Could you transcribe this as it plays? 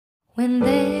When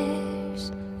there's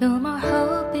no more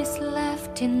hope is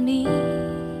left in me,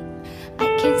 I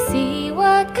can see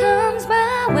what comes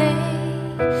my way,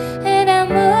 and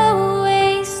I'm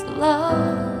always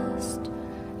lost.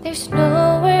 There's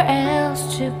nowhere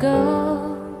else to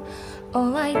go.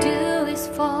 All I do is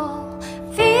fall.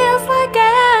 Feels like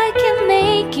I can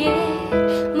make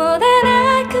it more than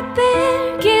I could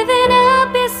bear. Giving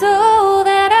up is all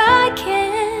that I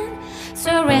can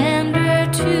surrender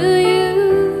to you.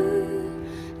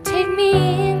 Take me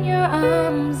in your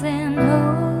arms and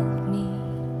hold me.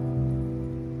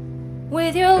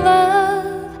 With your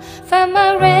love, find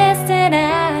my rest, and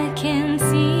I can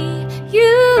see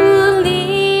you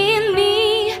lead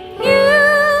me.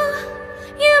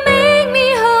 You make me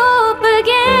hope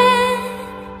again.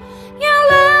 Your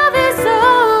love is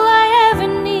all I ever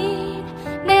need.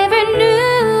 Never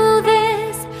knew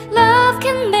this love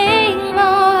can make my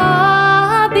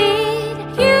heart beat.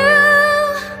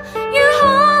 You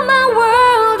hold my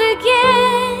world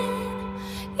again.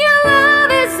 Your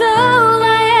love is all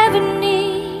I ever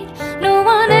need. No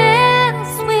one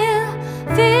else will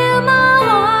fill my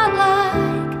heart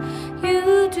like you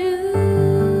do.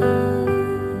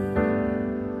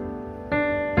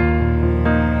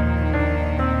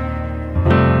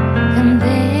 And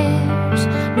there's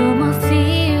no more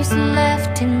fears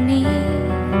left in me.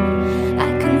 I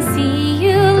can see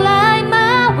you light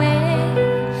my way,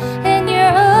 and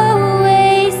you're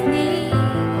always near.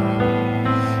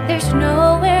 There's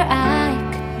nowhere I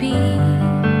could be.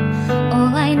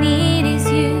 All I need is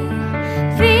you.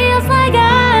 Feels like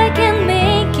I can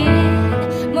make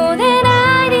it more than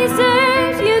I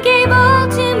deserve. You gave all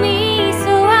to me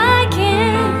so I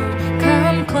can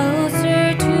come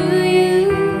closer to you.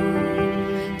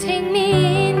 Take me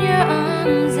in your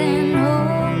arms and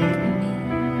hold me.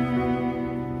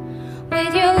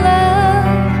 With your love,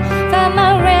 find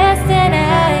my rest, and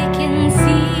I can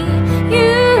see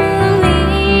you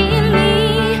lead me.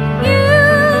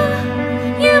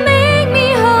 You make me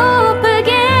hope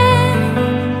again.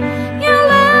 Your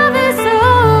love is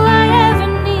all I ever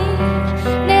need.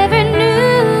 Never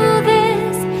knew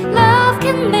this love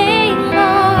can make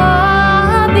my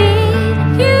heart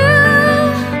beat.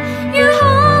 You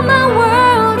hold my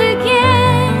world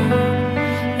again.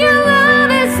 Your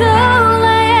love is all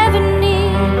I ever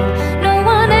need. No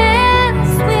one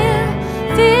else will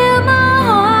fill my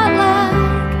heart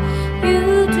like you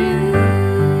do.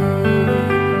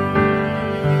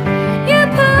 You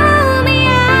pull me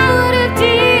out of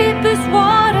deepest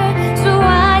water so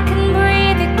I can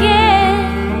breathe again.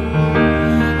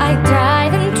 I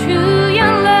dive into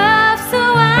your love so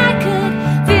I could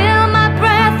feel my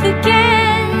breath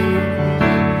again.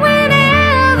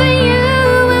 Whenever you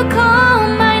will call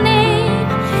my name,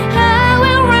 I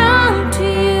will run to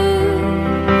you.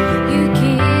 You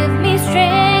give me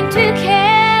strength to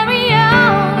carry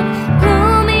on.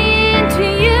 Pull me into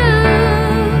you.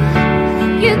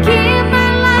 You give my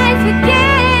life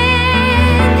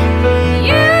again.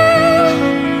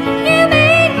 You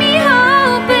make me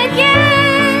hope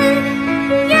again.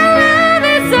 Your love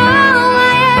is all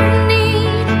I ever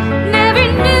need. Never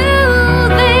knew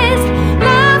this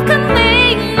love could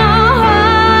make my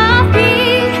heart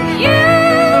beat.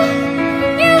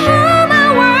 You hold my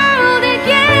world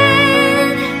again.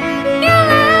 Your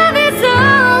love is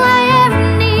all I ever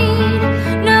need.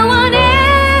 No one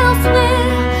else will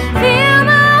fill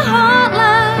my heart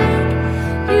like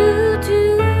you do.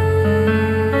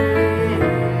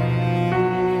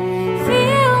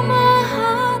 Fill my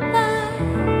heart like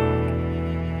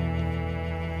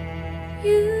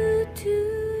you do.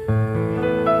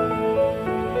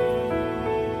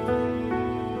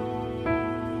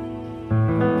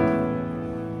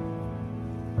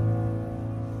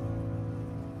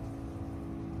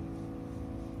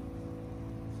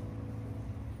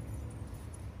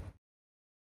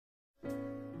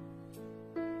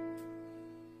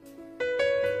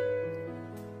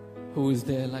 Who is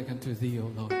there like unto thee, O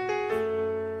Lord?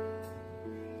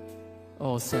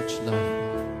 Oh, such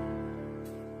love.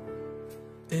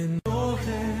 In your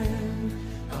hand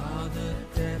are the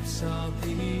depths of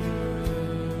the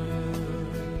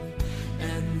earth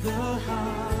and the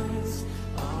heights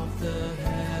of the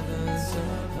heavens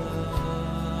above.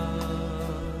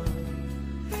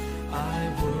 I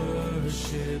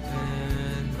worship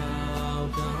and bow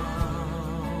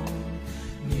down,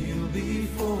 kneel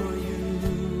before you,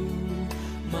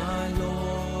 my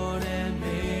Lord and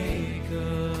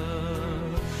Maker.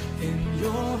 In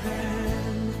your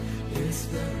hand is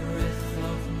the breath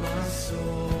of my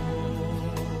soul.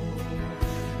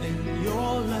 In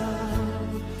your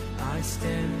love I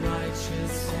stand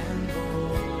righteous and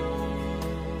bold.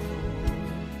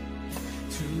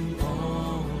 To all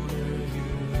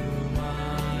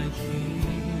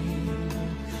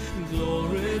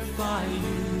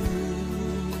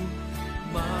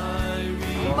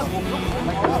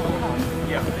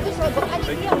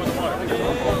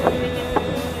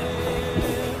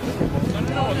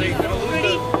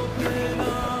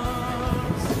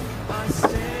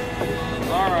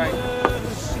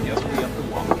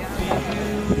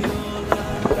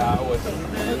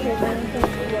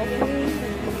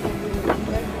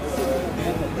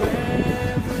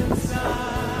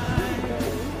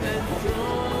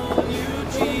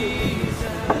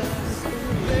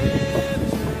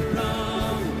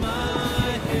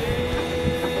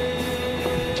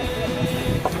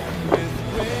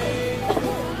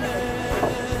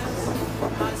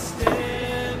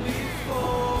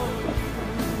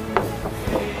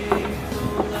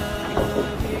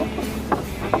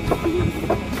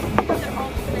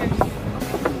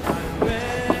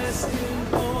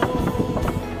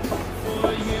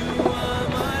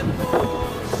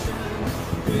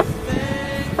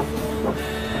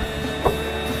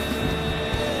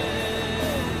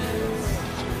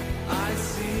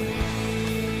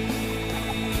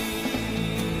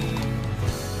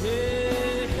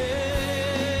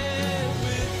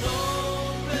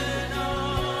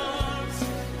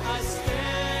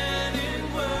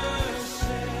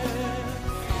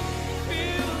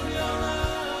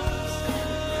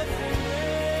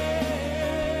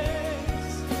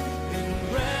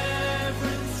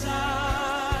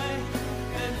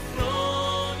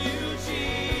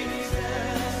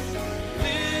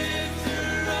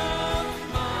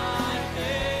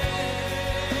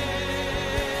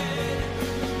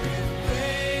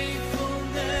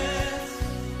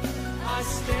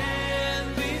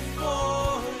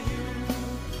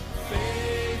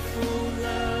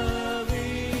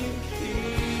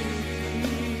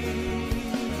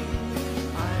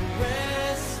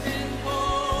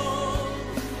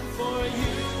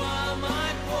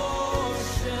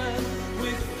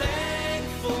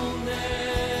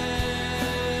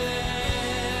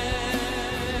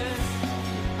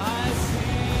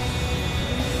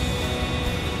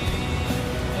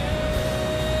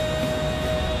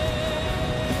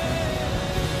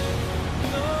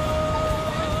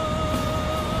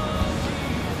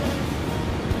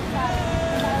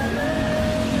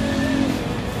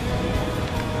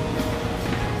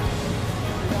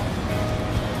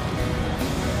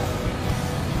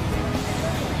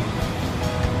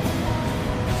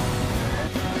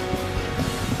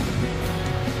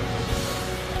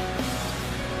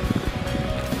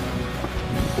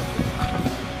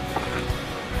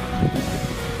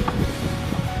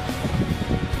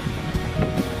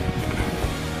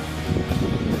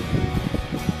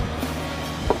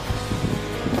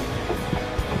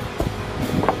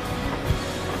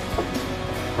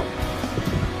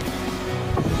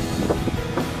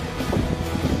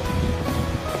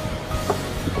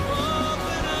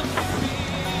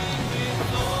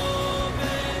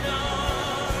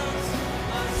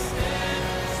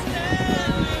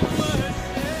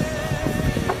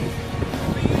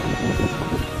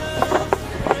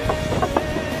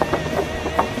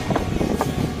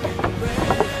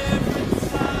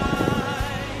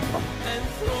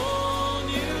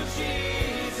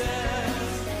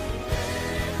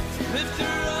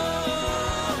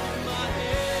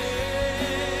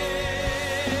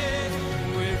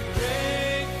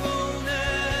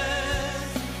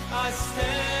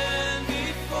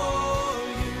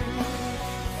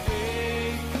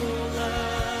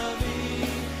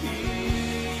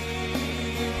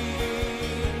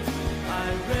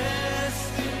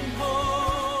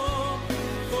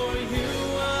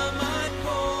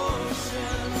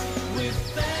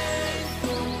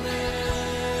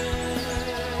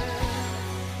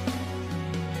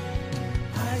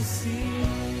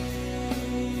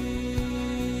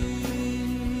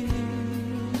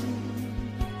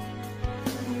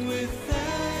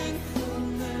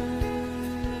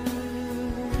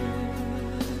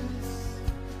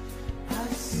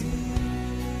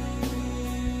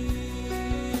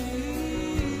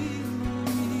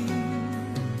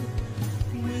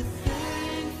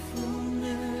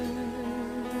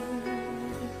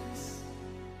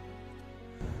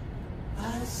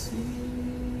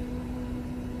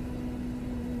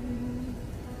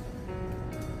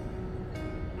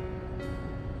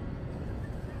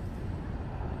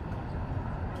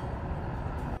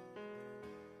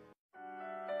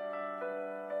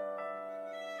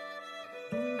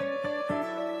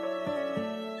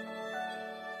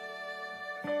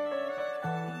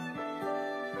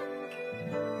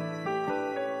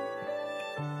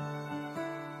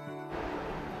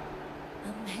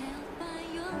I'm held by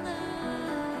your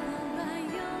love.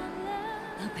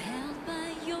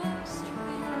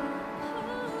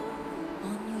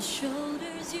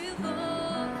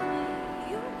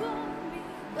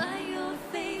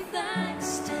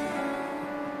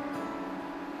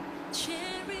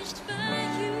 cherished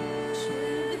by you,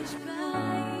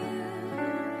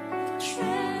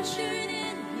 treasured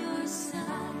in your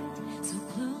sight, so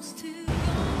close to your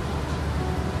heart,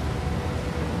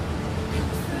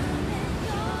 and firm in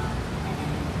your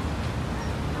hand.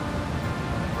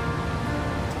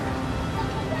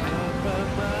 Not by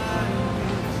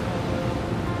might,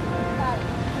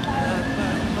 not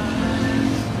by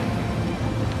might,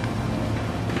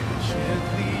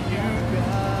 gently you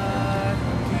guide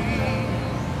me,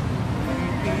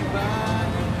 lead me by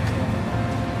your hand.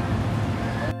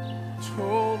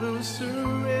 Total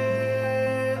surrender,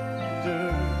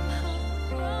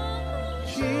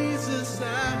 Jesus,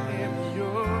 I am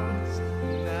yours,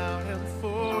 now and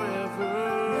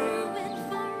forever. And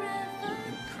forever,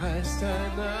 Christ,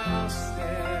 I now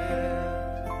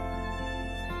stand.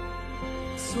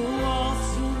 So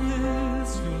awesome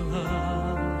is your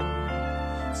love,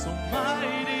 so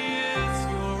mighty is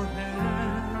your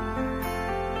hand.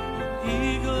 On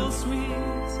eagle's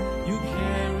wings you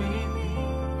carry me,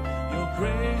 your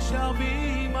grace shall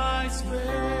be my strength.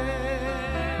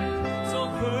 So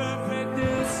perfect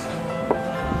is your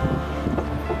love,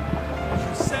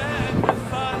 you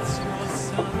sacrifice your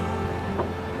son.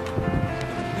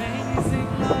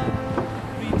 Amazing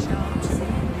love, reach out to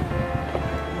me.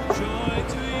 With joy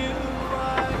to you I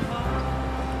come.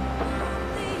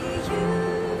 only you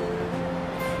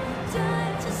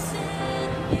died to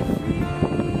set me free.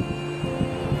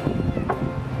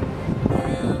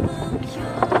 Now I'm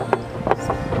yours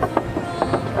for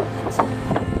all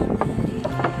eternity.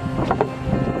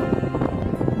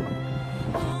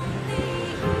 Only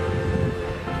you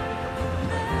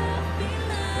love me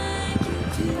like you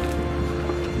do.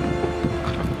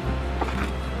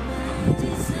 My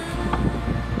desire,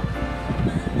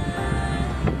 my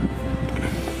life,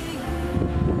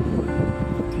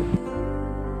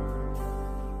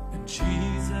 And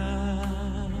Jesus,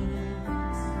 and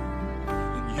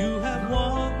you have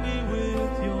won me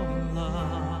with your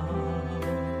love.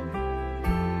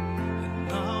 And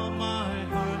now my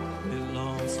heart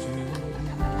belongs to you.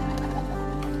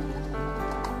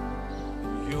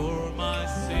 You're my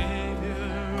Savior,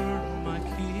 my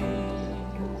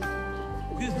King.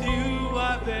 With you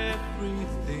I've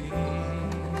everything.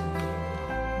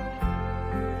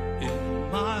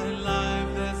 In my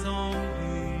life there's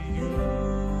only you.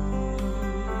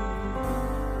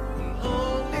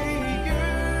 Only you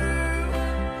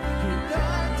who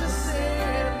died to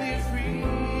set me free.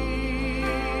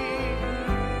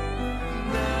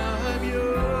 Now I'm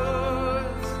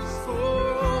yours for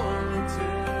all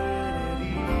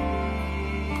eternity.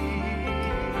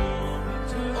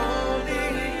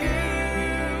 Only you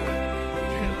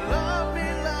can love me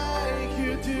like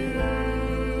you do.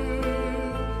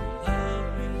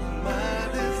 My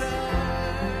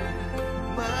desire,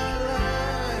 my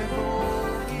life,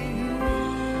 only you.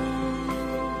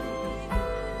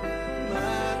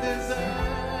 My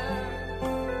desire,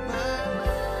 my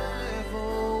life,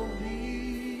 only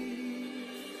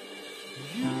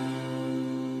you.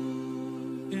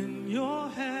 In your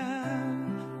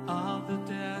hand are the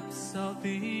depths of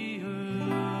the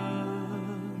earth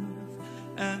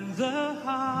and the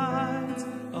heights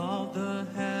of the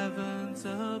heavens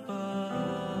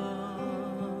above.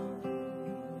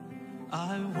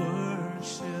 I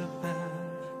worship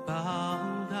and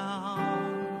bow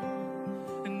down,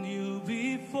 and you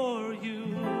before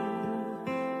you,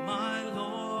 my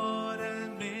Lord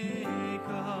and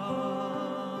Maker.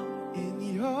 In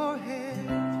your hand.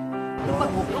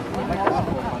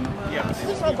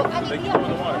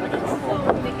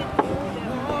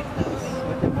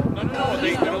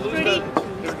 They're gonna lose it.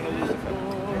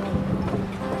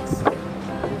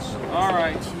 All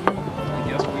right. I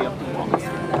guess we have to walk.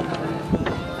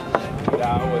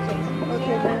 Yeah, I was.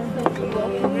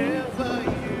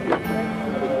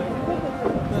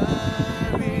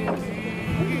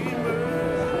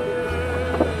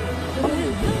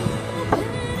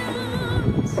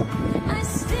 I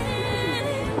stand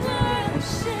in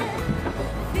worship,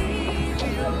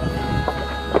 feel your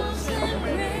love's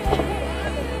embrace.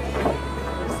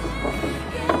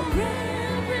 In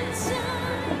reverence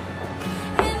I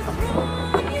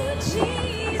enthrone you,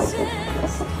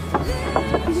 Jesus.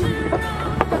 Lift your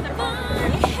arm, my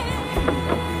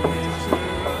hand.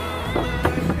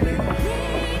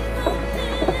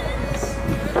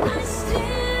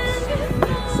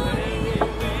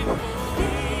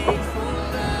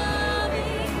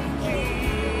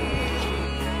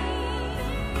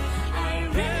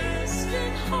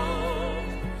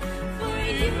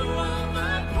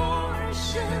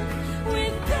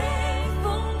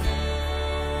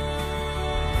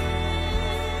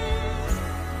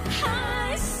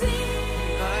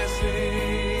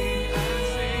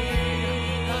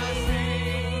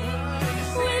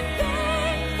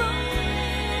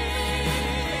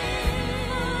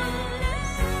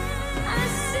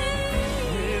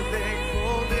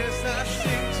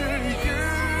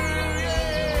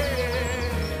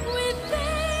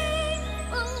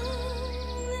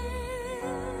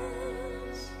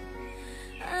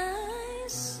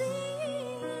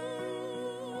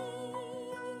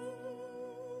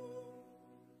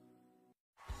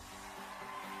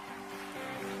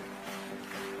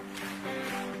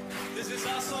 is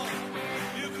our song,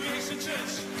 New Creation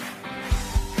Church.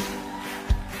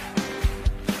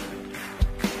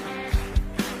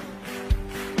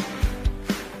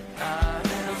 I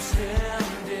am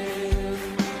standing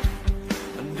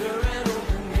under an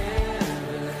open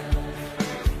heaven,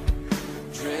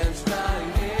 drenched by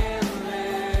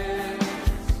endless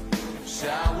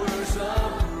showers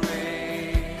of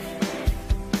rain.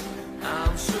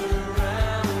 I'm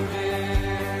surrounded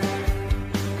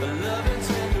by love and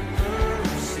tender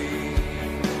mercy,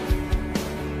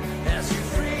 as you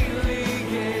freely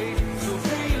gave, so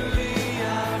freely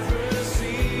I've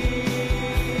received.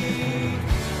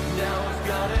 Now I've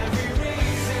got every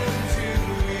reason to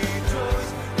rejoice,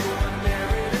 for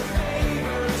unmerited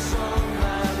favors on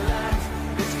my life.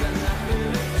 It's got nothing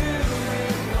to do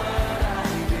with what I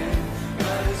did,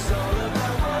 but it's all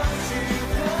about what you've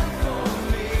done for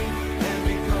me. And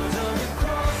because of the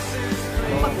cross, it's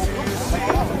plain to see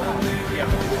I'm living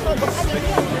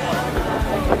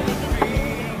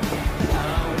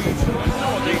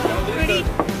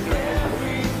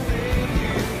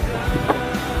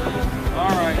All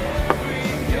right.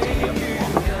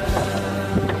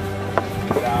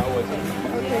 That was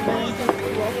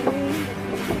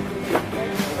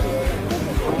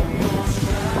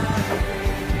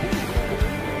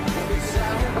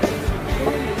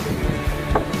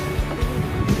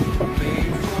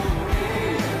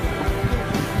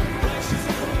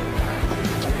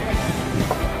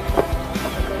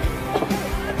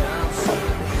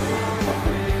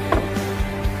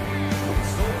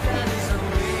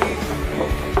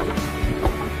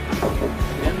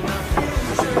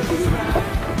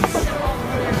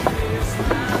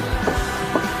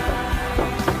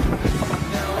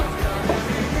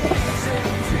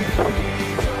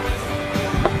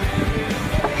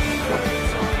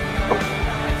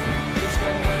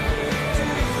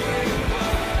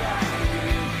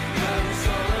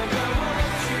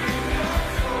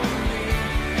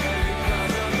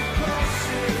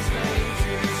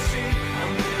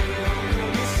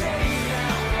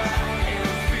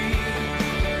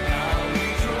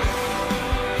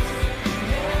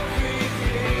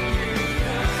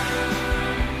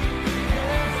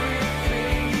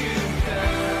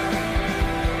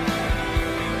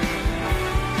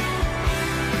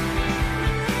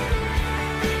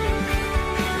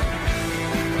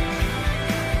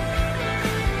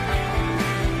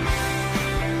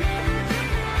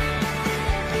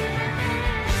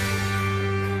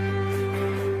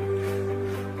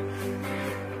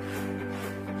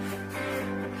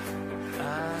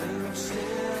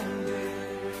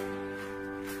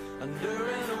under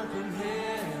an open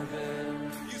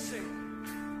heaven. You sing.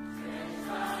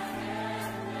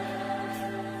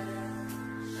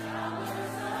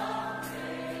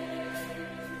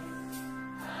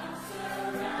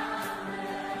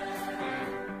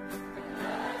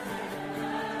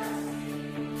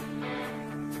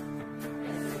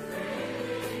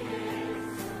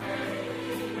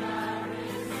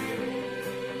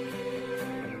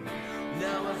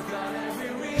 Now I've got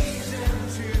every reason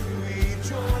to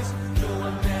rejoice. No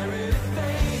unmerited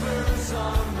favors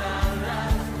on my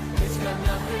life. It's got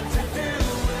nothing to do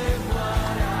with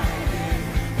what I did,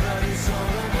 but it's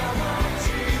all about what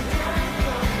you've done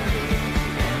for me.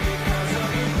 And because of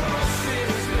the cross,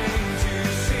 it's plain to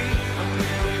see I'm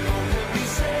really gonna be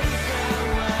safe now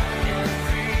and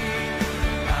free.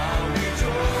 I'll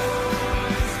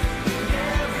rejoice in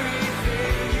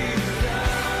everything you've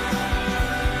done.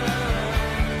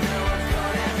 Now I've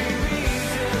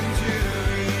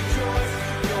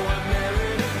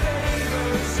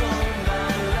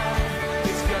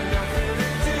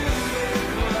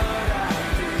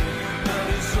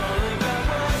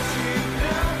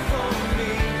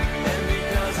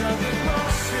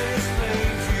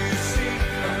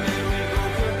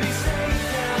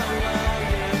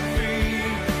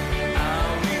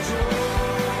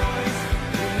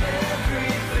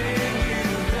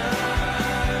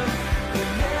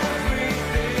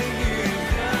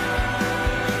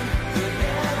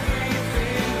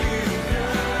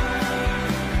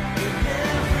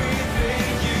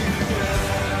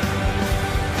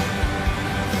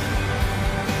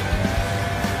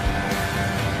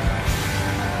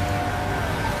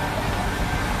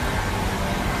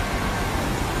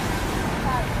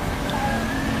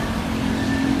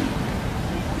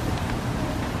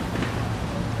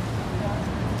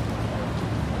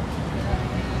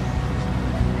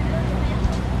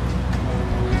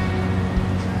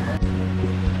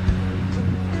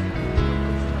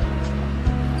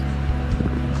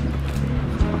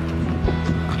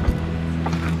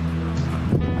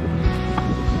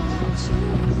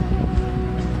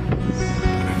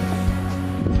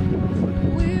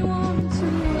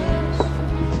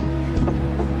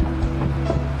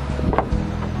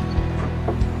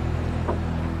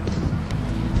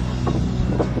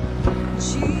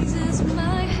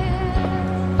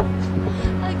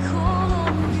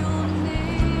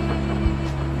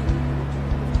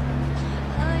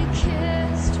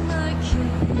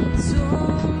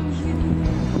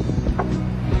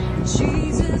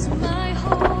my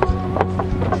home,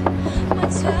 my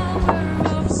tower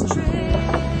of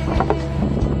strength.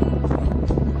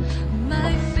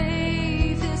 My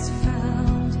faith is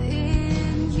found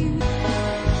in you.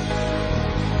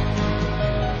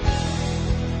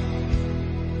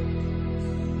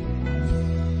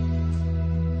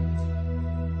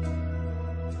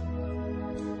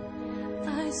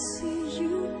 I see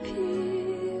you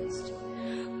pierced,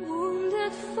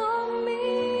 wounded for me.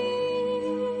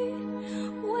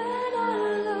 When I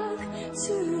look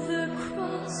to the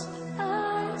cross,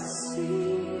 I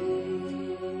see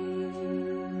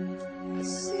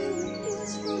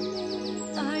it's for me.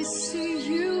 I see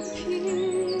you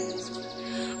pierced,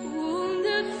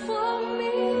 wounded for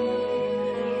me.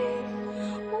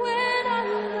 When I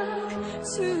look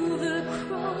to the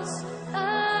cross,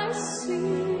 I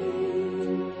see.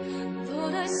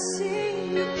 Lord, I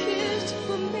see you pierced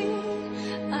for me.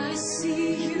 I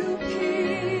see you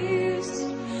pierced,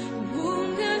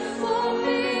 wounded for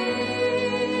me.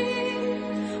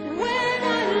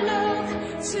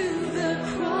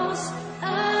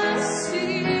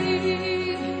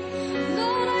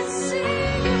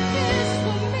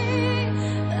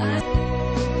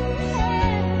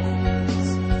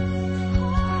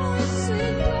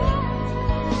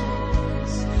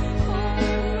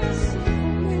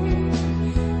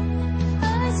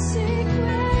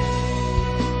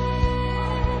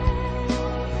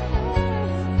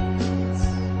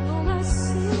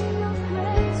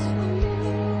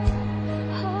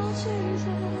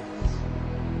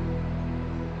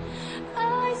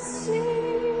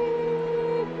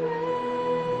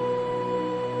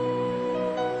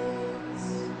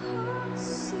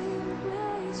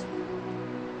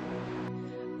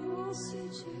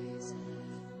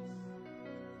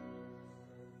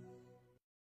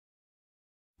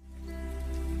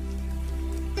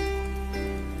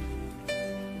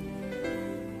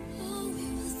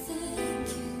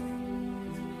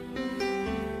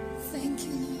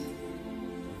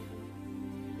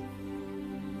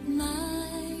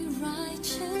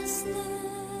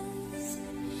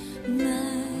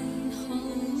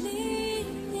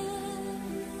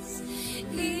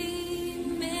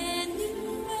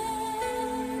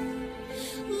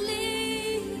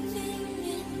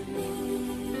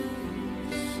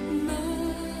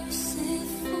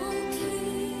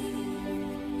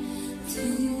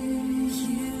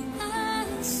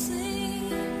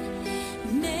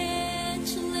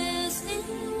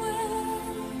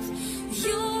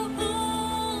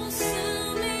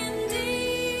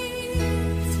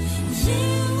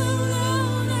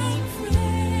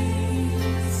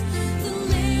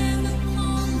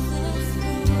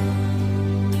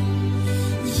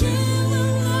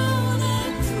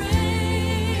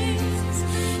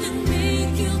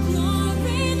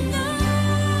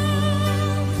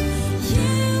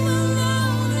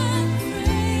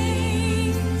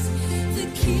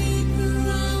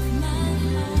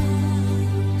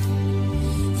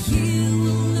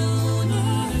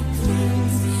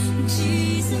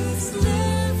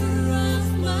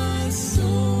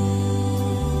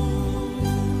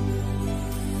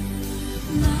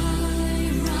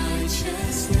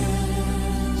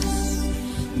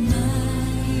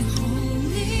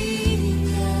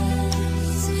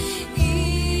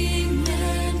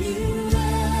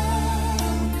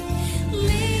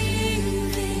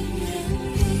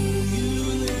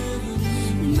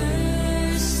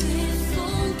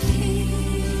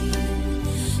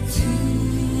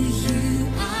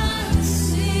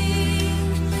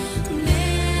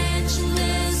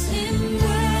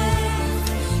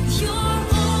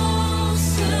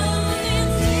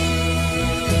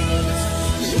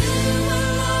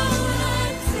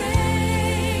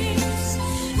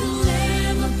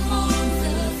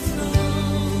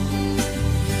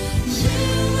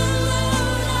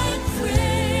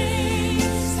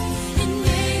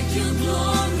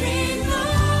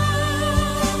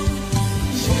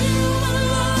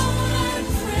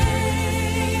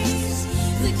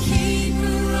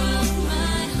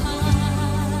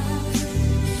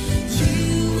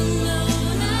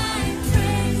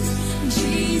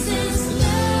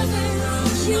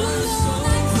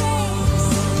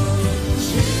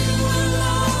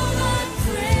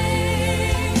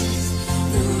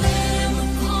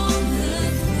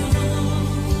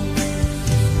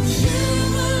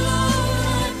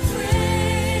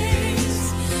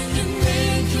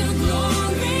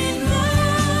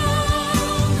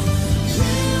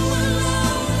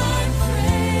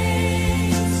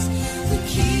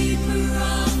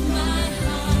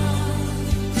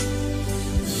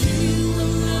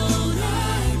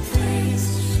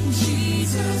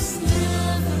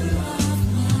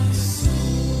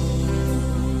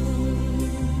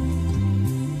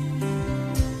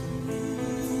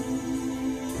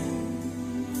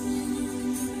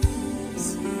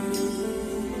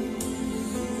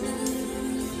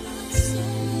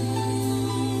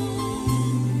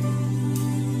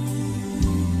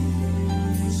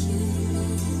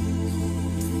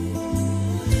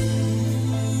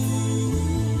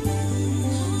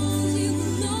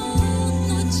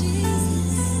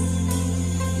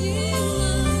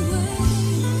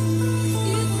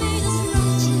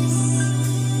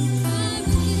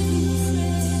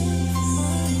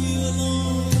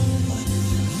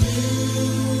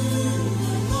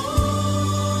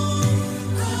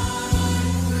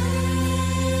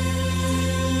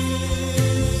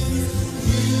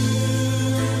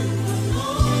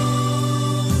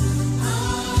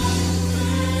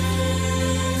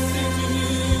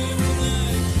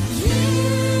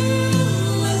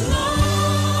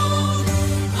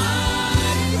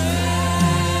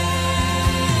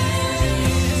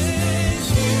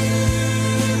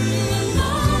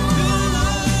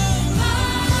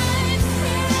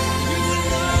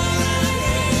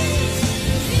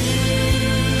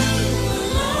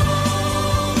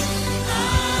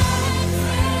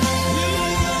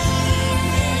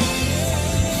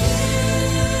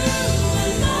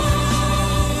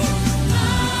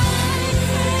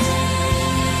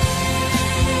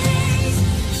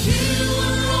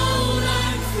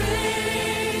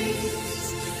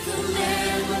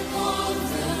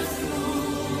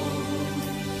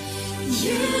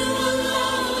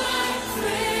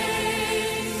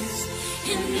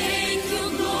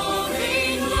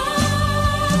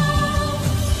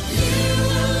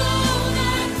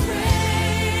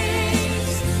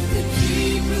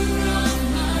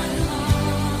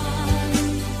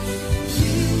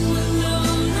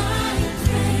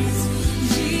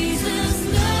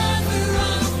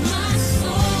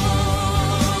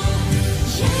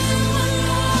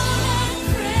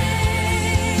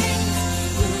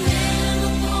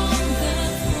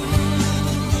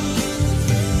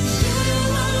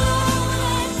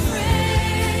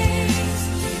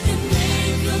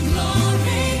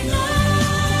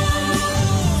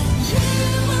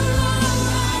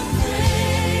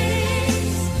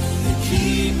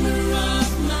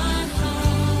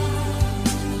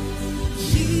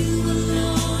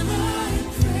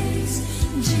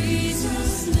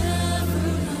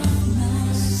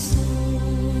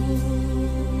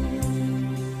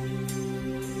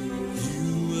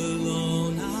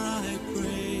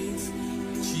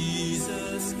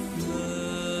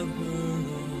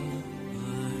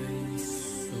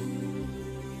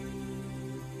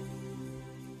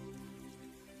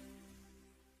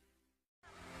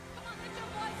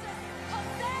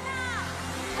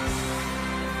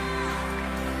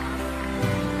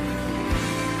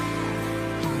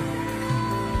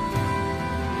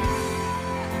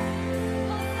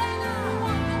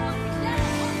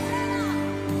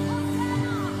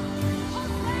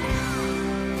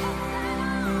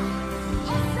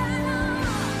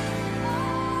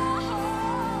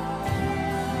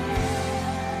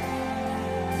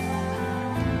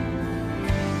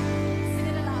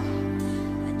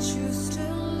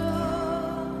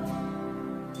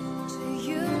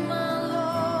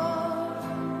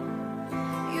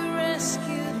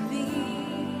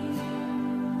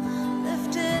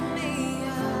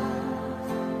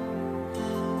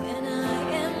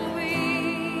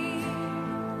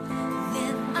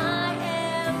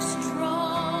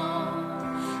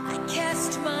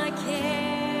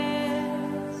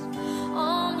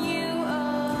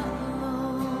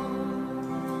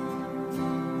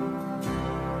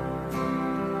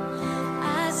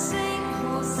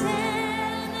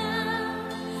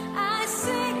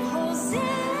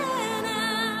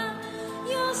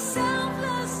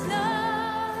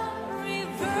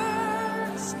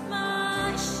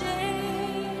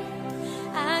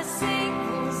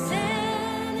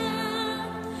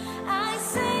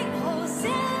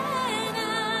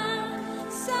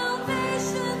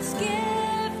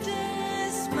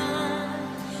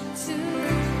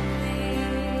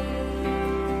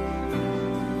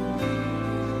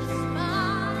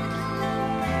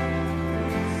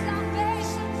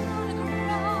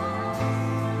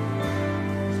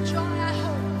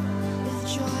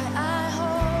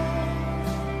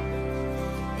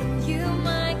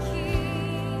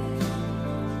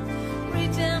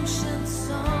 redemption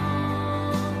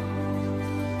song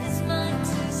is mine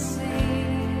to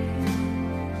sing.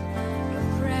 Your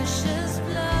precious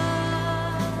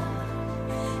blood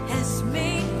has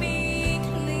made me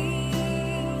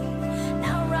clean.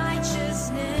 Now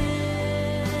righteousness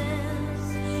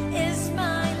is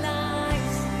my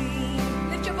life's theme.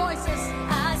 Lift your voices.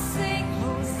 I sing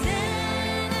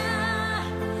Hosanna.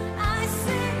 I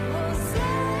sing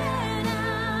Hosanna.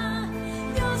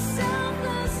 Your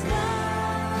selfless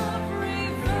love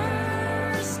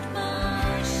reversed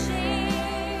my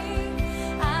shame.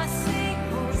 I sing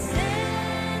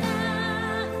Hosanna.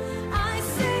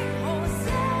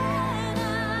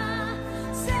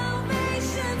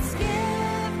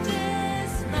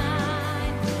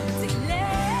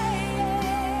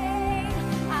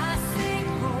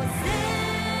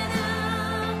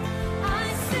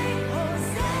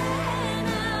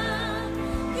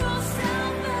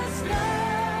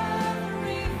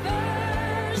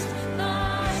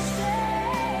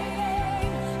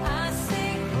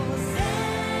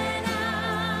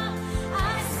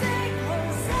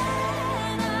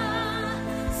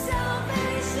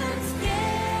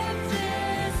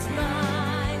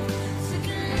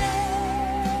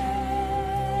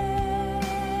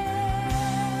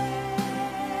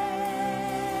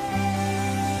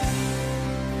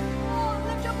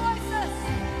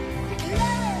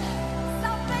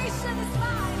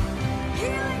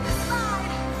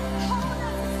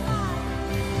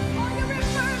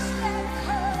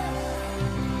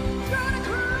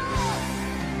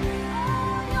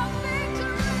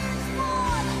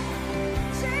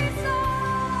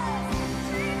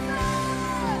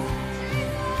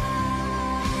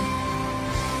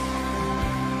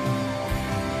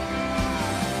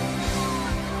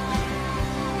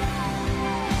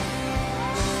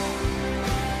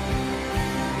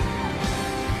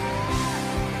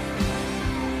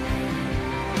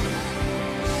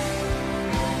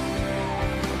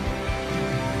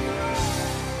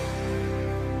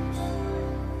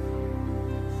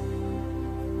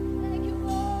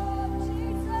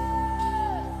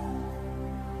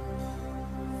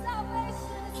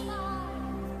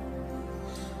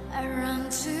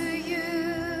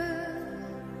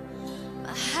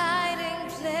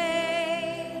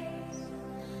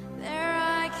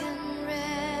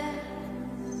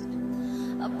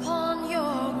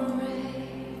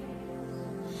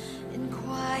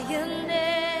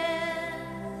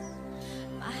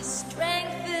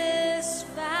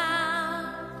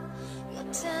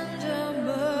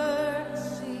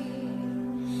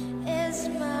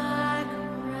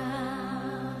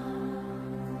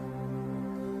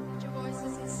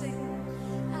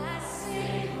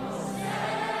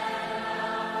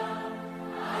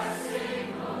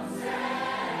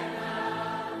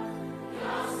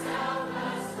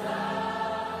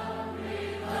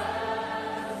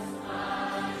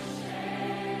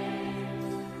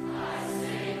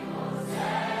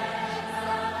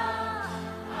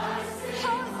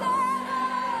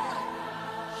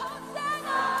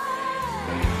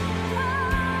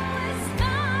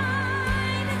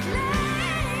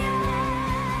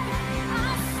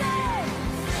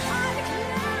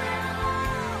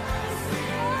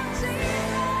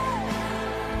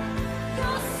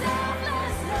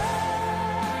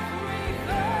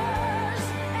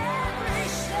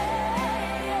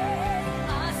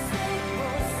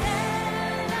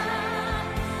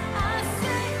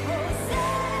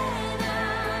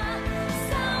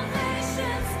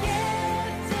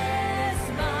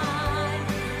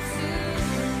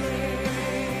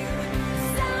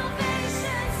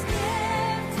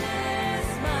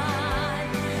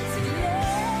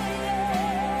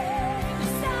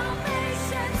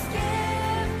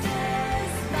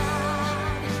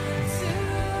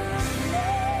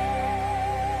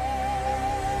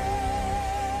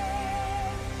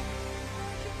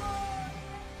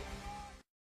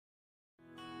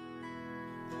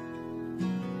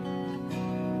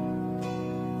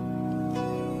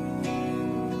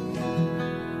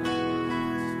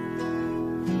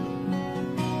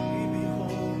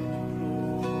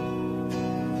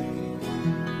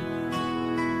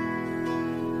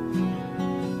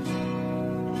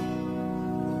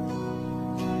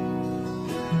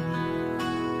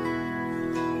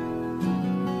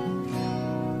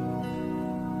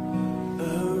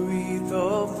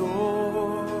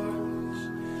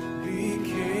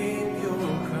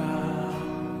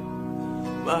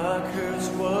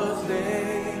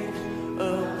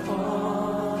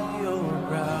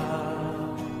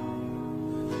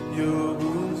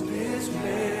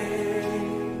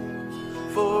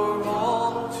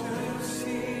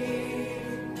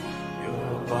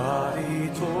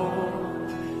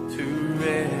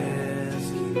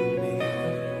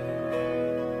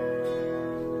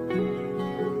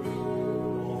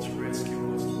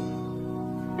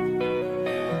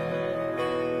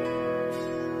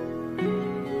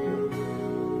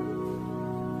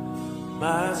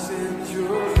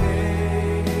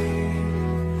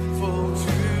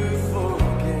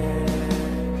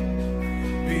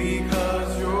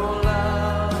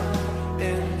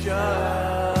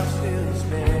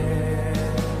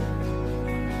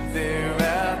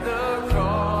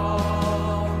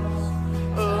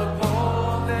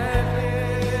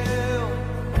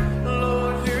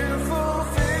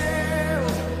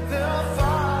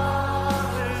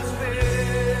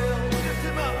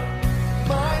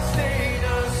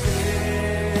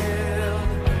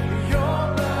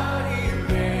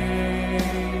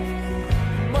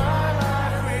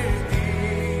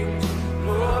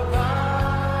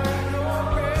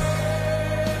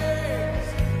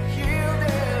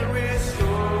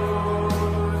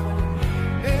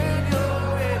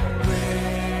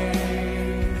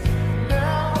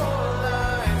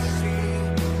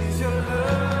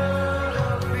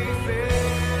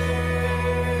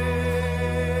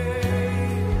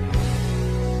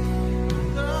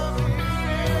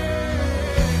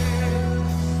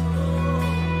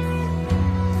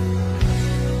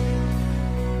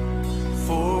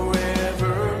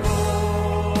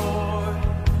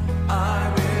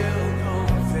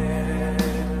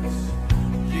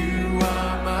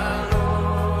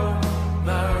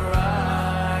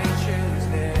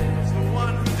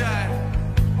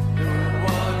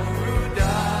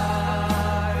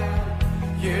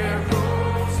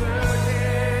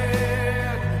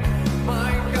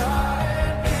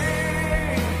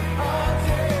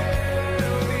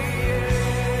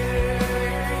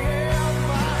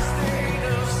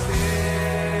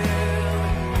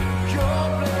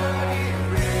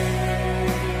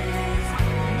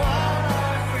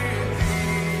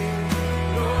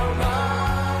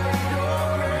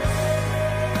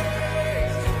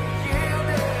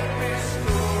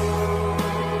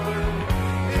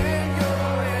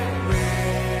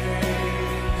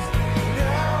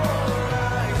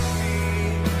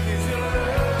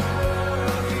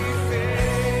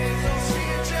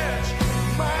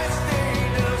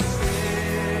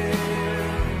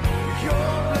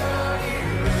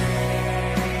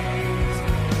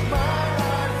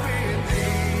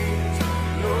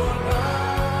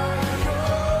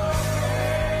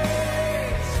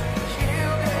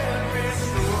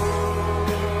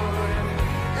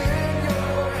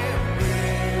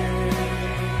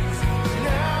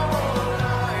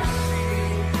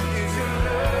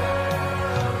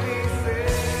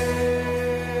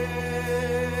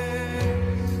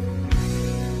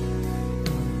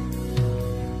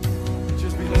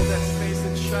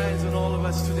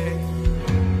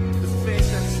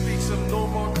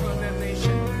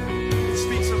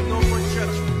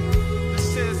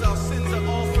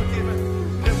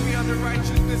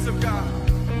 righteousness of God,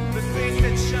 the face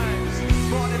that shines,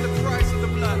 bought in the price of the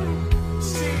blood.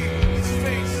 See His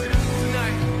face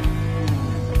tonight.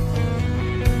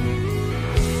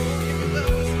 If you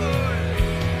love us, Lord.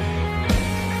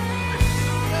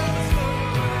 Love us,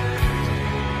 Lord.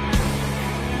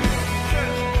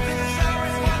 Church, this is our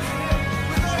response to Him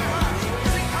with all your heart.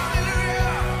 Sing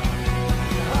hallelujah.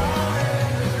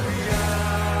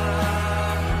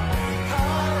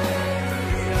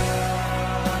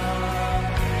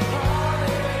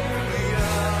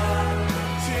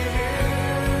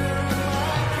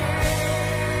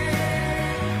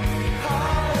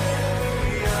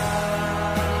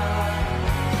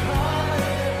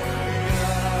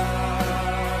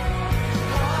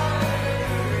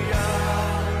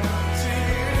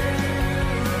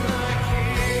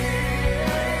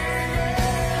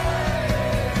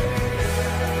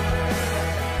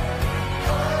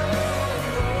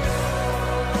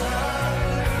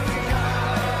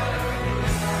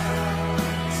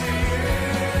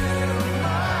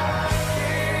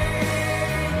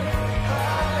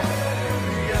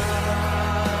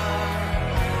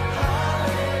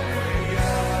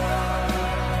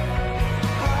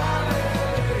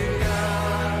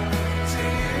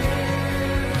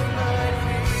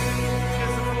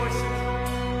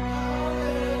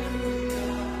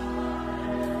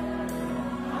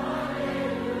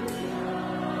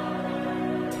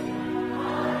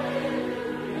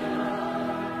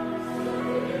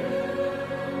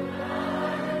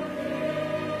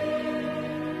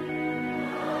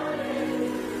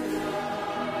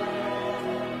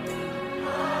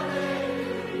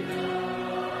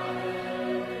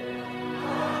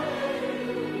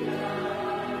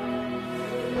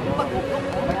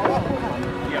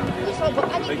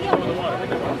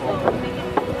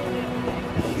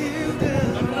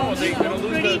 No, they're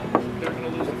gonna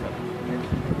lose the feather.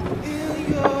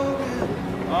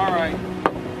 All right.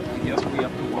 I guess we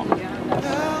have to walk.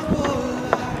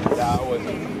 That was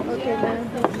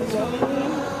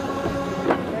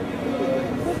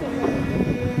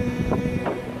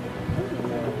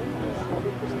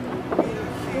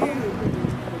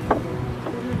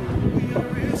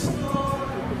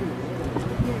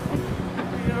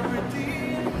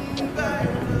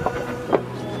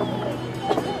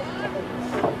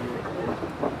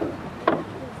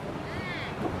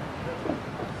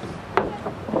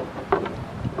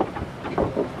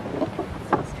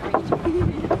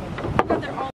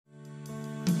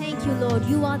Thank you, Lord.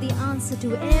 You are the answer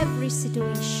to every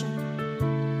situation.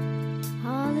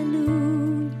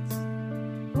 Hallelujah.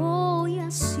 Oh,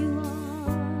 yes, you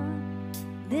are.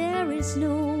 There is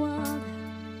no other.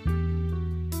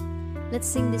 Let's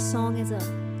sing this song as a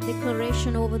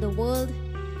declaration over the world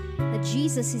that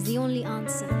Jesus is the only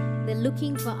answer. They're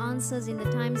looking for answers in the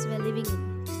times we're living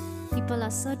in. People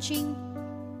are searching.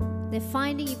 They're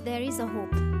finding if there is a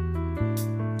hope.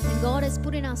 And God has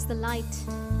put in us the light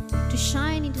to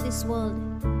shine into this world.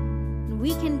 And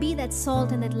we can be that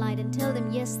salt and that light and tell them,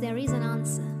 yes, there is an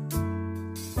answer.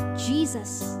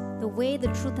 Jesus, the way, the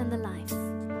truth, and the life.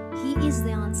 He is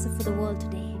the answer for the world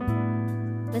today.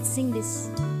 Let's sing this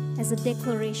as a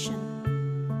declaration.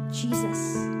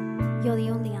 Jesus, you're the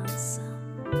only answer.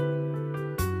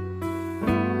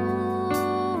 Oh,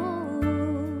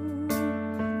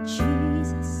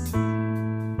 Jesus.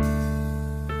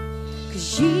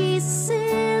 'Cause Jesus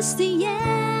is the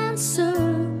answer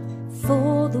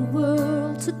for the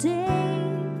world today.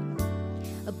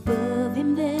 Above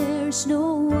Him there's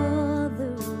no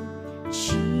other.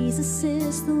 Jesus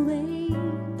is the way.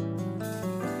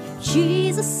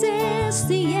 Jesus is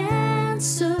the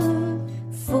answer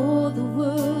for the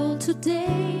world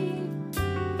today.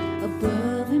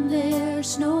 Above Him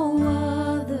there's no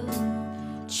other.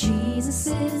 Jesus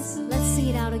is, let's sing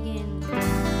it out again.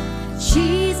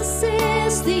 Jesus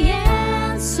is the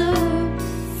answer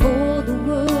for the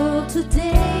world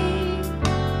today.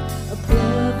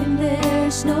 Above Him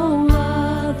there's no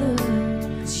other.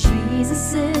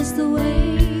 Jesus is the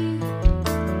way.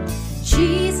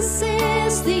 Jesus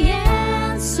is the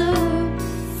answer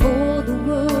for the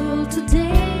world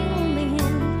today. Only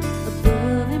Him.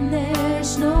 Above Him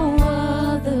there's no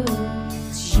other.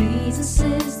 Jesus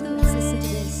is the way. Listen to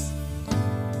this.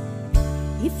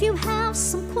 If you have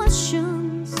some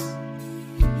questions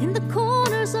in the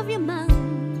corners of your mind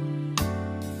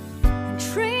and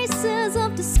traces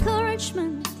of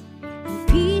discouragement and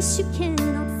peace you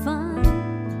cannot find,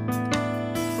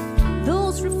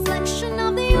 those reflections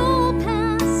of the old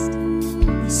past,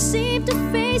 they seem to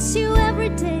face you every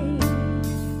day.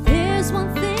 There's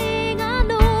one thing I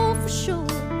know for sure,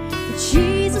 that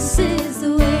Jesus is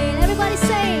the way. Everybody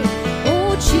say,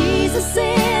 oh, Jesus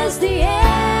is the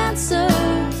answer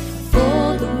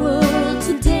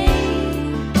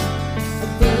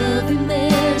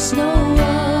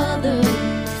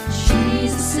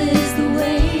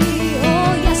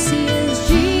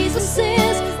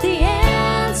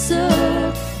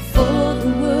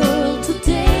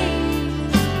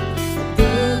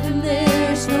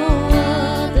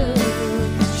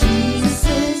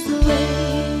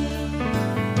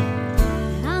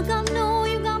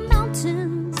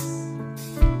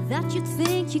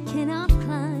think you cannot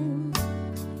climb.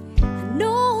 I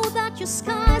know that your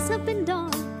skies have been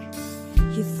dark.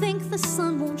 You think the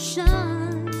sun won't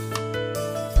shine.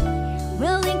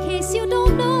 Well, in case you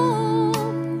don't know,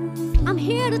 I'm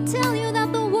here to tell you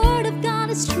that the word of God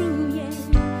is true, yeah.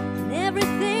 And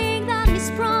everything that He's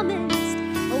promised,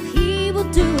 oh, He will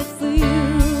do it for you.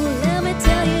 Let me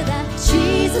tell you that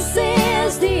Jesus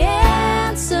is the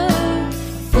answer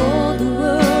for the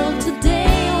world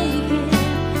today. Only Him,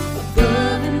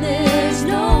 above Him there's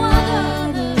no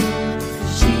other.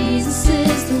 Jesus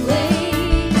is the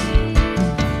way.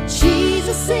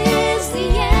 Jesus is the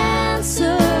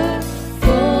answer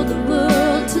for the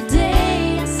world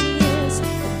today. Yes, He is.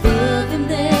 Above Him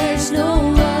there's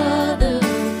no other.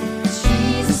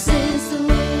 Jesus is the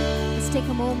way. Let's take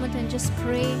a moment and just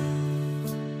pray.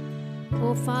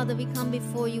 Oh, Father, we come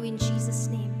before you in Jesus'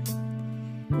 name.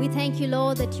 We thank you,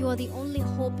 Lord, that you are the only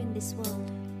hope in this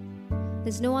world.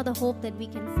 There's no other hope that we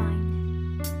can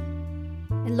find.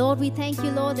 And Lord, we thank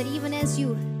you, Lord, that even as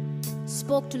you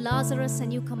spoke to Lazarus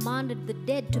and you commanded the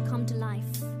dead to come to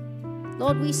life,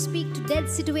 Lord, we speak to dead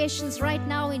situations right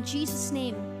now in Jesus'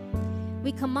 name.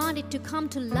 We command it to come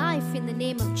to life in the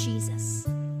name of Jesus.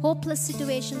 Hopeless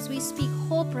situations, we speak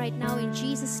hope right now in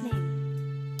Jesus' name.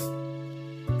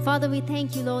 Father, we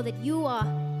thank you, Lord, that you are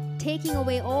taking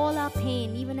away all our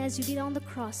pain, even as you did on the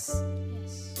cross.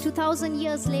 2,000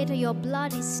 years later, your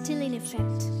blood is still in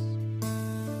effect.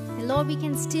 And Lord, we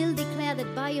can still declare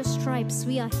that by your stripes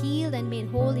we are healed and made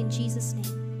whole in Jesus' name.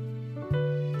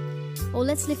 Oh,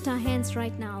 let's lift our hands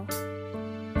right now.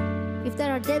 If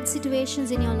there are dead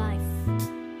situations in your life,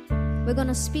 we're going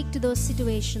to speak to those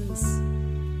situations.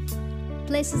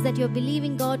 Places that you're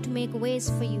believing God to make ways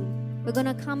for you. We're going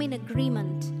to come in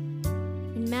agreement.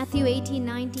 In Matthew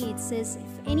 18:19, it says,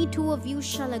 if any two of you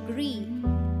shall agree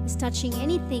as touching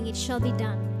anything, it shall be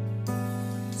done.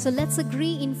 So let's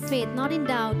agree in faith, not in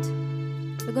doubt.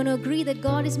 We're going to agree that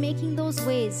God is making those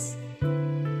ways.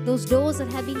 Those doors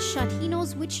that have been shut, He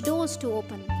knows which doors to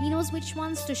open. He knows which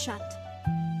ones to shut.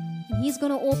 And He's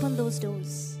going to open those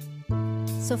doors.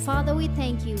 So Father, we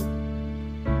thank you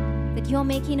that you're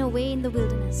making a way in the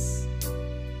wilderness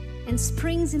and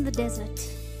springs in the desert.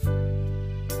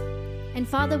 And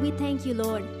Father, we thank you,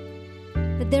 Lord,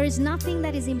 that there is nothing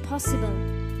that is impossible.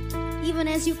 Even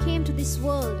as you came to this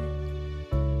world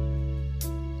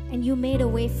and you made a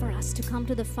way for us to come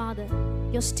to the Father,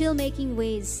 you're still making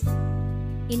ways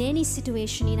in any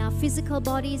situation, in our physical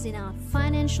bodies, in our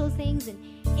financial things, and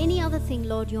any other thing,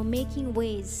 Lord, you're making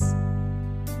ways.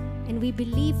 And we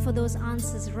believe for those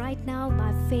answers right now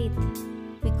by faith.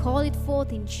 We call it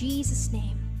forth in Jesus'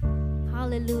 name.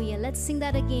 Hallelujah. Let's sing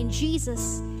that again.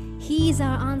 Jesus, He is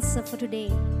our answer for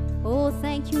today. Oh,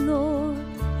 thank you, Lord.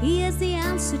 He is the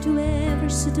answer to every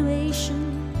situation.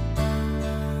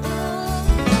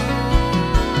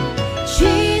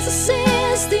 Jesus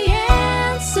is the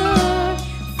answer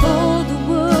for the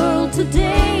world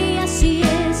today. Yes, He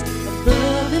is.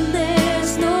 Above Him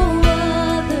there's no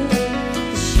other.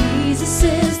 Jesus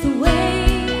is the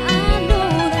way. I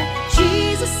know that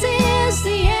Jesus is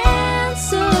the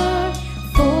answer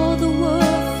for the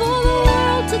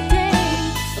world today.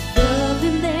 Above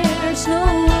Him there's no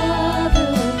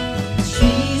other.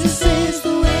 Jesus is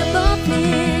the way. Above Him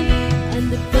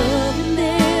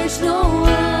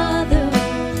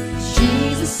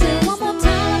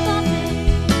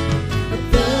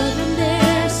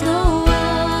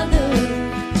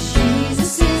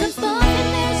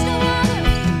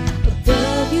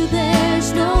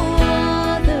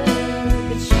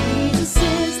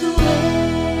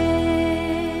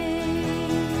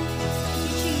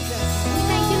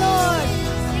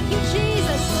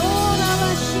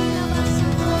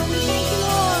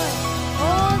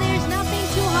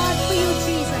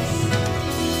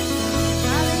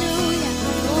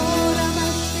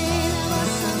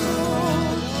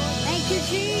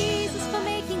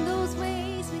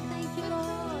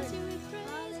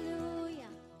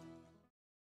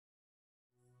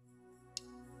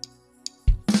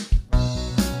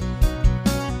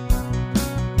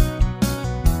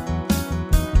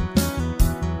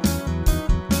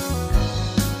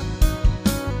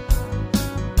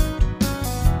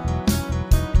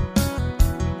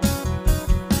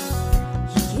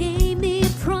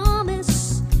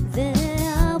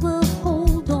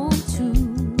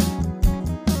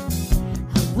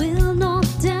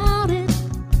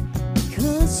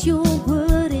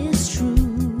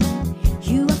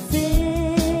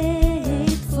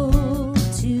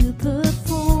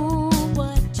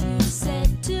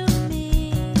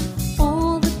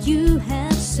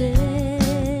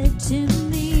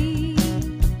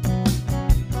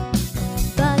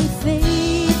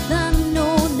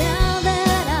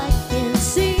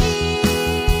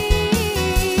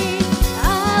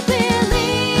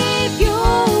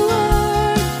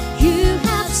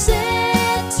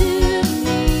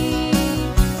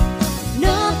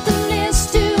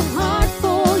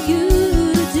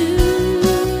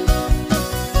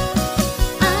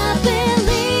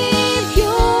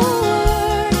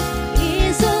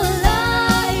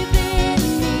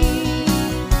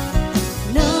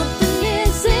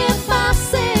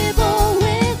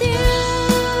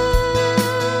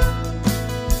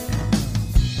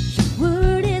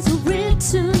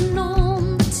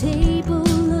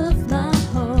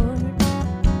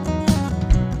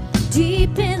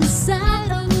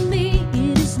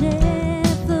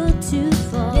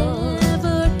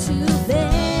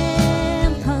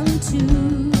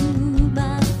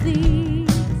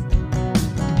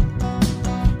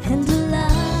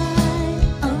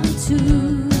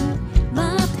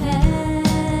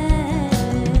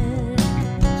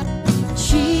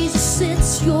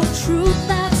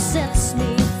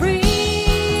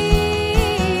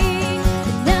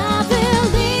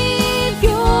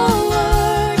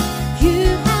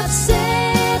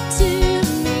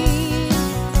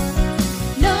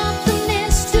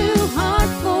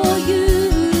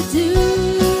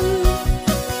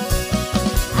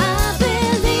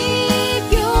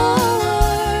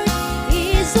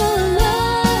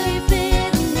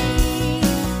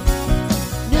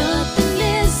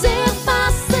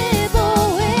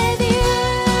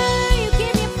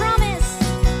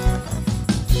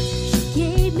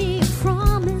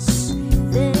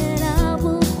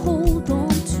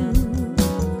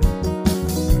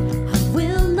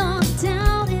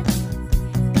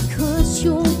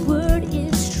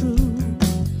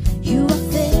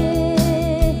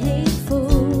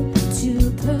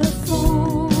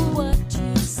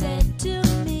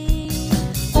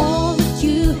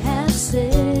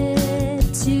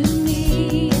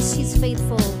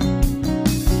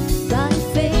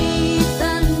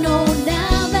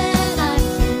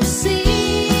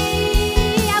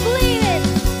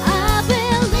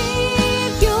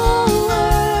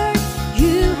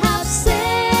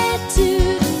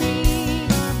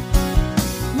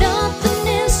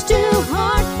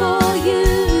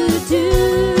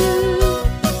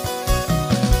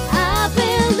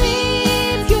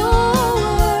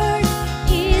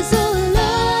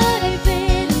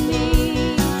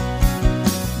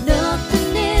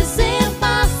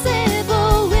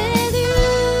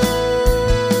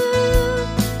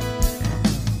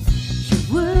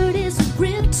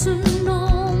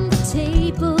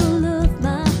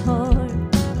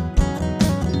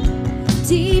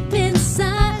deep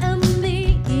inside of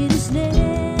me, it is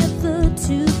never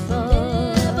too far.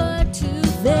 Never too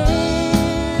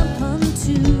lamp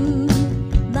unto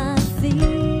my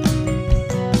feet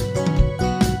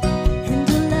and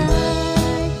a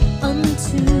light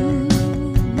unto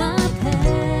my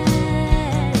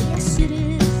path. Yes, it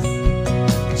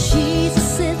is.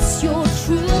 Jesus, it's your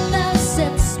truth that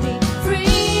sets me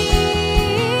free.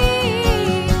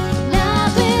 And I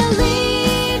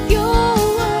believe your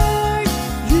word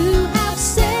you have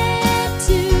said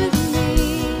to me.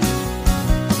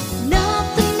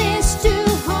 Nothing is too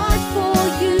hard for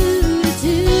you to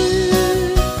do.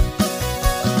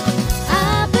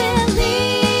 I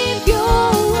believe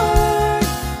your word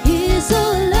is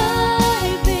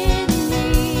alive in me.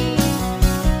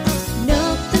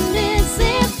 Nothing is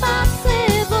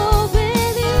impossible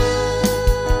with you.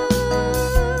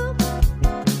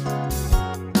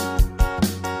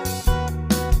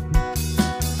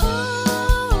 Oh,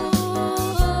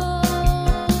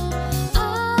 I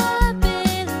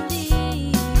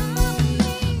believe.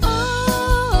 Oh,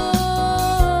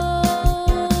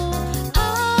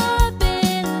 I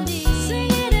believe.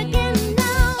 Sing it again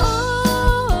now.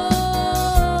 Oh,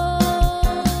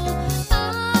 I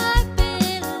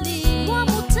believe. One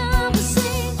more time to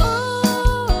sing. Oh,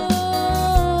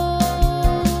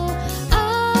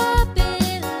 I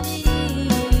believe.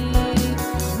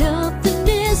 Nothing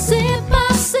is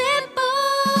impossible.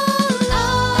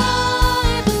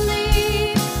 I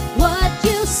believe what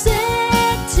you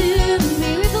said to me.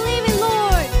 We believe it,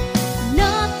 Lord.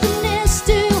 Nothing is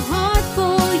too hard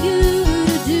for you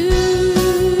to do.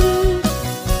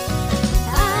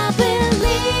 I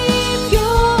believe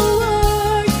your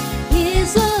word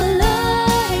is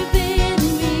alive in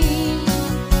me.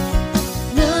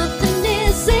 Nothing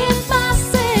is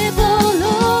impossible.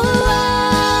 Oh,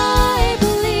 I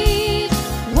believe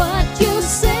what you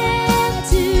said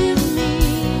to me.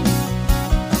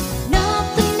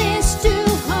 Nothing is too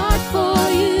hard for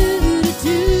you to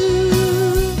do.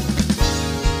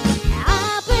 I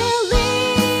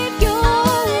believe your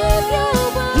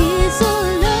word is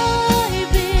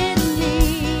alive in me.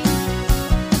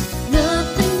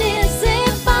 Nothing is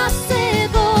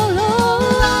impossible. Oh,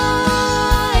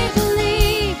 I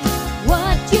believe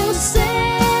what you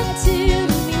said to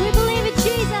me. We believe it,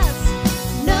 Jesus.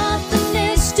 Nothing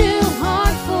is too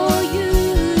hard for you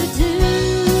to do.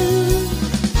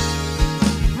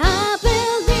 I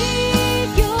believe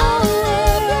your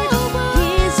word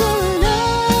is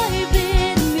alive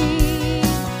in me.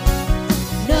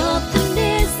 Nothing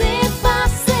is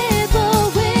impossible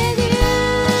with you.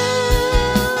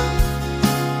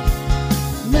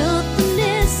 Nothing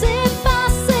is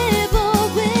impossible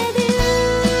with you.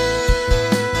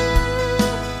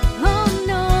 Oh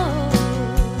no.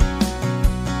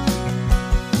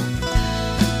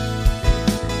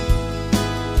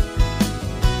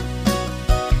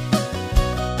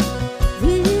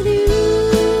 With you.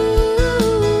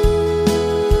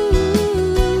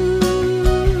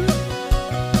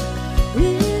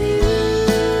 With you.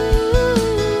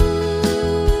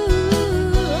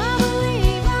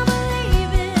 I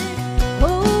believe it. Oh,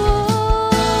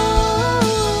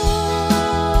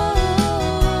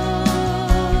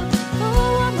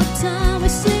 one more time we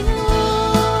sing.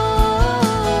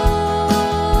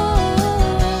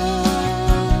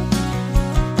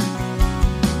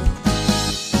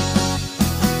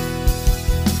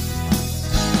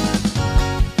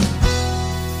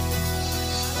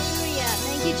 Hallelujah.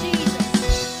 Thank you, Jesus.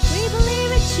 We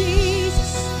believe it,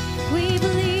 Jesus. We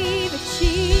believe it,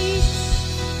 Jesus.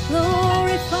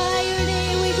 Glorify your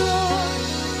name, we glorify.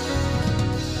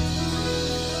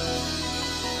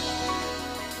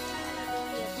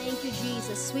 Thank you,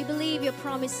 Jesus. We believe your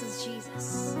promises,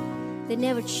 Jesus. They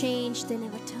never change, they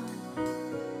never turn.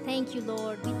 Thank you,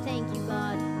 Lord. We thank you,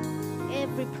 God.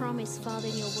 Every promise, Father,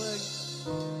 in your word,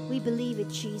 we believe it,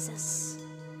 Jesus.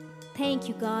 Thank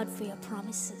you, God, for your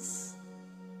promises.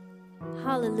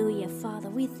 Hallelujah, Father.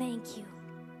 We thank you.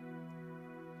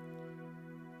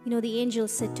 You know, the angel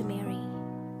said to Mary,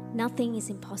 nothing is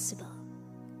impossible.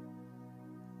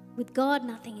 With God,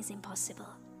 nothing is impossible.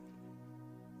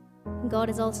 God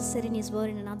has also said in his word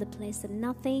in another place that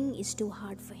nothing is too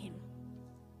hard for him.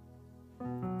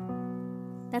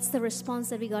 That's the response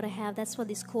that we got to have. That's what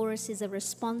this chorus is, a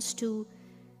response to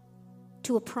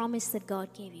a promise that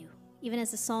God gave you. Even as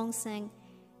the song sang,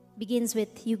 begins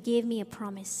with, you gave me a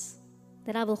promise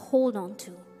that I will hold on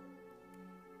to.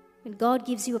 When God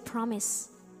gives you a promise,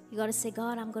 you got to say,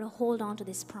 God, I'm going to hold on to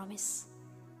this promise.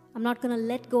 I'm not going to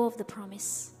let go of the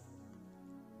promise.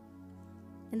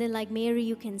 And then like Mary,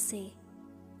 you can say,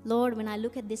 Lord, when I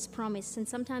look at this promise, and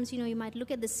sometimes, you might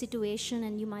look at the situation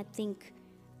and you might think,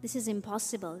 this is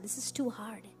impossible, this is too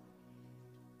hard.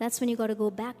 That's when you got to go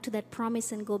back to that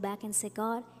promise and go back and say,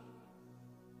 God,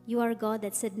 you are a God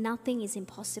that said nothing is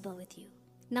impossible with you.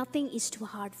 Nothing is too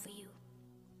hard for you.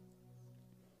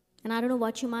 And I don't know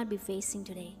what you might be facing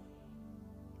today.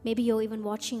 Maybe you're even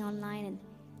watching online and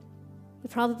you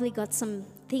probably got some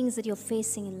things that you're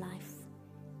facing in life.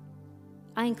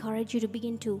 I encourage you to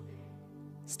begin to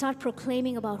start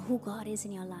proclaiming about who God is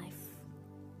in your life.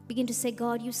 Begin to say,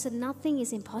 God, you said nothing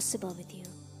is impossible with you.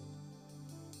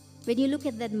 When you look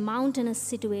at that mountainous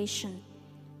situation,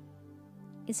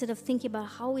 instead of thinking about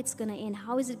how it's going to end,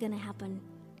 how is it going to happen,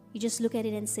 you just look at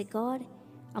it and say, God,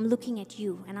 I'm looking at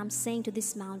you and I'm saying to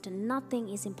this mountain, nothing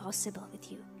is impossible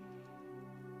with you.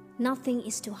 Nothing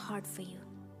is too hard for you.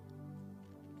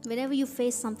 Whenever you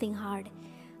face something hard,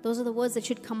 those are the words that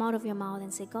should come out of your mouth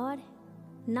and say, God,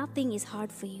 nothing is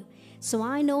hard for you. So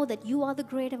I know that you are the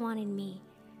greater one in me.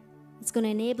 It's going to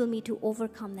enable me to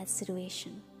overcome that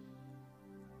situation.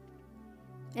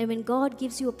 And when God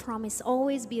gives you a promise,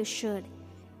 always be assured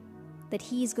that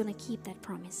He is going to keep that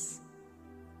promise.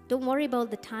 Don't worry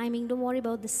about the timing. Don't worry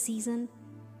about the season.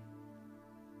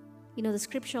 You know, the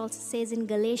scripture also says in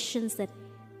Galatians that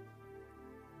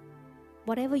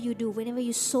whatever you do, whenever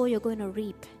you sow, you're going to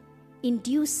reap. In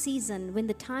due season, when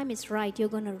the time is right, you're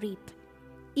going to reap,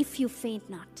 if you faint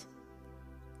not.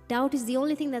 Doubt is the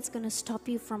only thing that's going to stop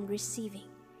you from receiving.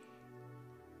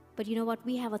 But you know what?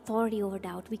 We have authority over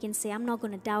doubt. We can say, I'm not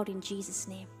going to doubt in Jesus'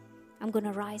 name. I'm going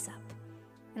to rise up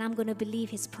and I'm going to believe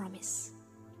His promise.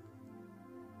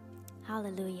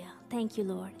 Hallelujah. Thank you,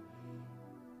 Lord.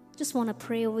 Just want to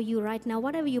pray over you right now.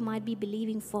 Whatever you might be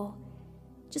believing for,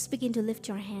 just begin to lift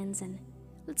your hands and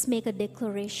let's make a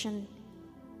declaration.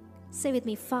 Say with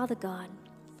me, Father God,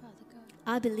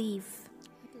 I believe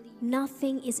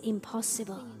nothing is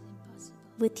impossible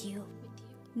with you.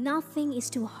 Nothing is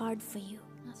too hard for you.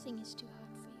 Nothing is too hard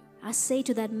for you. I say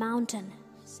to that mountain,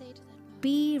 I say to that mountain,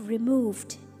 be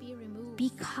removed, be removed,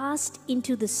 be cast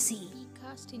into the sea. be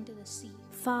cast into the sea.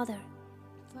 Father,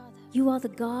 Father, you are the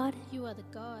God you are the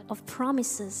God of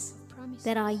promises promises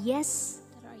that are yes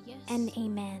that are yes and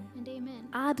amen. and amen.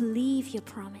 I believe your I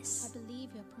promise. believe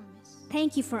your promise.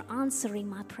 Thank you for answering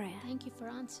my prayer. Thank you for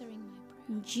answering my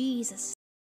prayer. In Jesus'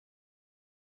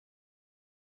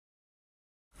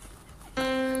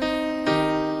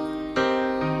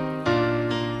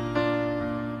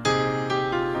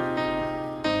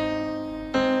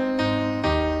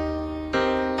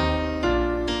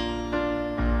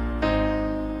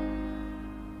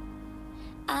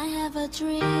 I have a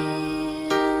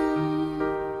dream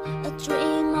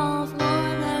of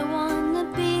what I wanna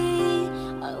be.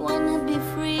 I wanna be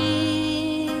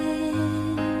free.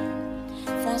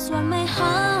 That's what my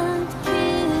heart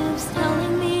keeps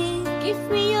telling me. Give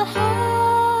me your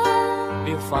hand.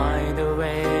 We'll find a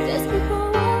way. There's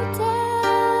people out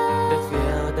They there.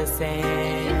 feel the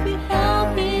same. If we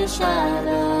help each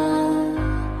other,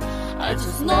 I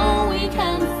just know we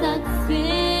can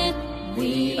succeed.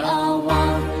 We are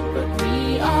one, but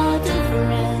we are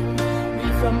different. We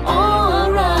from all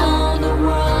around the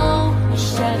world. We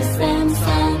share the same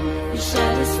sun, we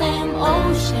share the same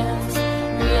oceans.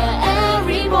 We are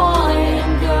every boy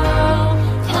and girl.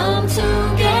 Come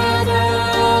together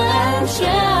and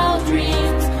share our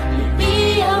dreams. We'll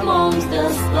be amongst the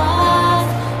stars,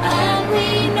 and we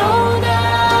know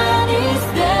that it's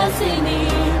destiny.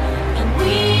 And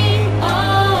we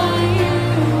are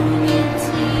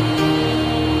unity.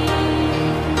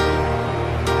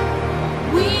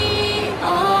 We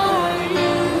are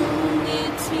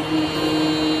unity.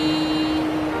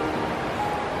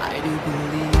 I do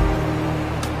believe.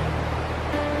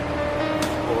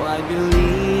 Oh, I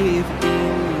believe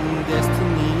in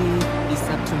destiny. It's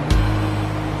up to me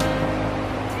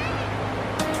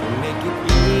to make it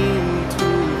into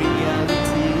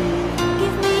reality.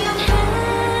 Give me your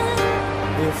hand.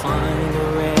 We'll find a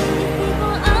way.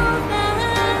 People out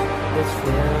there. Let's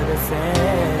feel the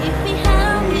same. If we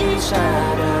help each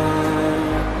other,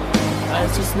 I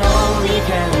just know we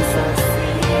can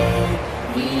succeed.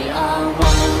 we are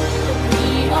one.